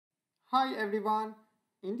Hi everyone!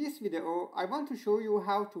 In this video, I want to show you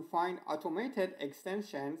how to find automated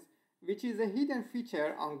extensions, which is a hidden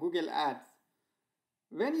feature on Google Ads.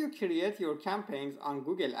 When you create your campaigns on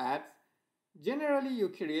Google Ads, generally you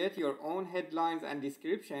create your own headlines and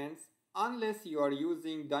descriptions unless you are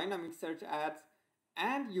using dynamic search ads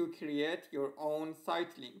and you create your own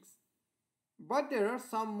site links. But there are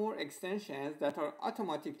some more extensions that are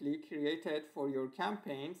automatically created for your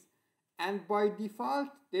campaigns, and by default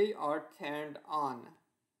they are turned on.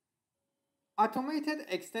 Automated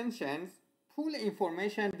extensions pull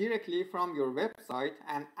information directly from your website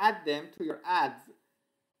and add them to your ads.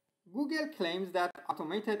 Google claims that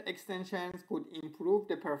automated extensions could improve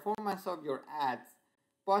the performance of your ads,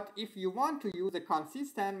 but if you want to use a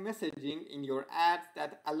consistent messaging in your ads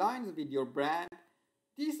that aligns with your brand,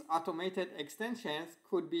 these automated extensions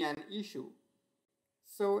could be an issue.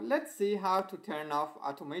 So let's see how to turn off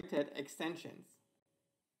automated extensions.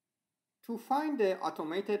 To find the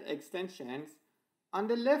automated extensions, on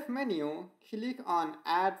the left menu, click on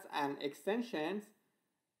Ads and Extensions,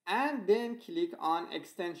 and then click on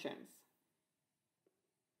Extensions.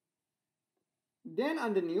 Then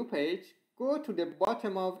on the new page, go to the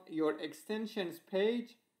bottom of your extensions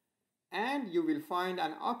page, and you will find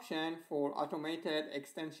an option for automated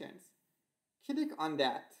extensions. Click on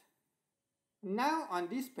that. Now on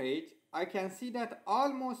this page, I can see that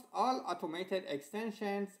almost all automated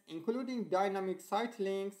extensions, including dynamic site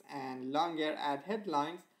links and longer ad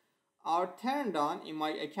headlines, are turned on in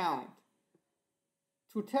my account.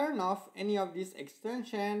 To turn off any of these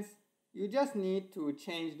extensions, you just need to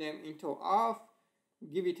change them into off,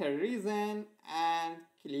 give it a reason, and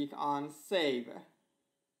click on Save.